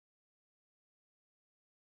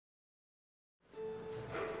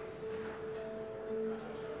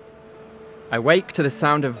I wake to the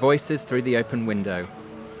sound of voices through the open window,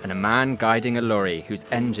 and a man guiding a lorry whose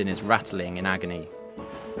engine is rattling in agony.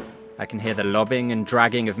 I can hear the lobbing and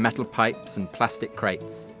dragging of metal pipes and plastic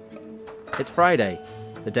crates. It's Friday,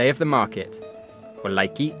 the day of the market, or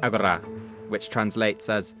Laiki Agora, which translates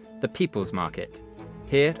as the People's Market,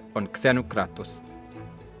 here on Xenokratos.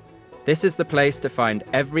 This is the place to find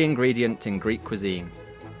every ingredient in Greek cuisine.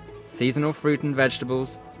 Seasonal fruit and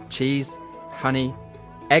vegetables, cheese, honey,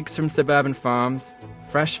 eggs from suburban farms,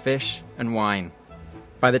 fresh fish and wine.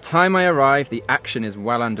 By the time I arrive, the action is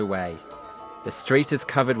well underway. The street is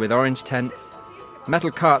covered with orange tents, metal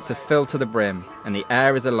carts are filled to the brim, and the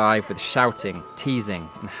air is alive with shouting, teasing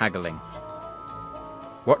and haggling.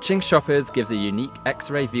 Watching shoppers gives a unique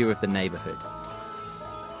X-ray view of the neighbourhood.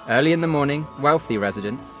 Early in the morning, wealthy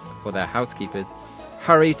residents, or their housekeepers,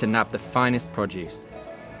 hurry to nab the finest produce,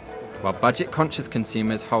 while budget-conscious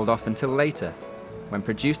consumers hold off until later, when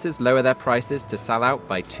producers lower their prices to sell out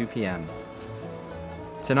by 2 p.m.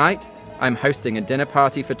 Tonight, I'm hosting a dinner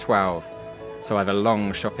party for 12, so I've a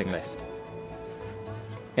long shopping list.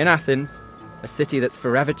 In Athens, a city that's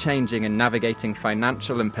forever changing and navigating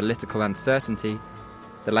financial and political uncertainty,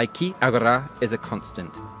 the Laiki Agora is a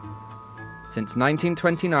constant. Since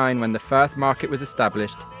 1929, when the first market was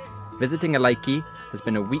established, visiting a Laiki has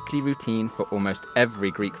been a weekly routine for almost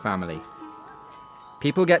every Greek family.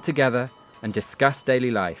 People get together and discuss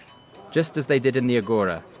daily life, just as they did in the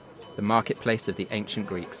Agora, the marketplace of the ancient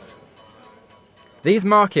Greeks. These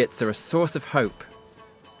markets are a source of hope.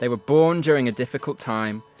 They were born during a difficult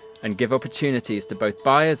time and give opportunities to both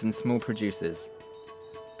buyers and small producers.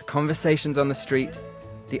 The conversations on the street,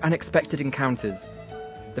 the unexpected encounters,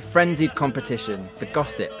 the frenzied competition, the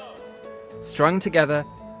gossip. Strung together,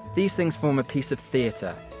 these things form a piece of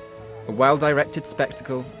theatre, a well-directed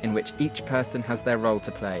spectacle in which each person has their role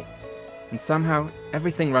to play, and somehow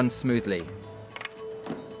everything runs smoothly.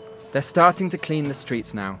 They're starting to clean the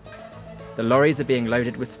streets now. The lorries are being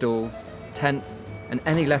loaded with stalls, tents, and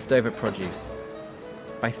any leftover produce.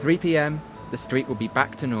 By 3 p.m, the street will be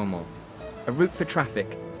back to normal, a route for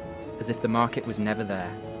traffic, as if the market was never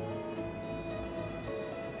there.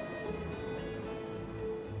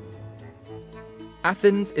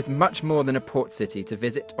 Athens is much more than a port city to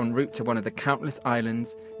visit en route to one of the countless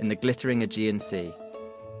islands in the glittering Aegean Sea.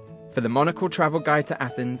 For the Monocle Travel Guide to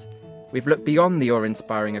Athens, we've looked beyond the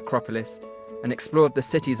awe-inspiring Acropolis and explored the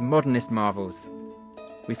city's modernist marvels.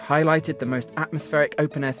 We've highlighted the most atmospheric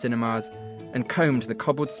open-air cinemas and combed the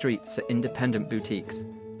cobbled streets for independent boutiques.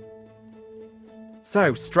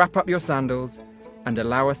 So strap up your sandals and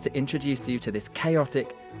allow us to introduce you to this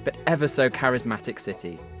chaotic but ever so charismatic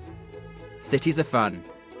city. Cities are fun.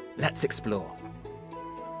 Let's explore.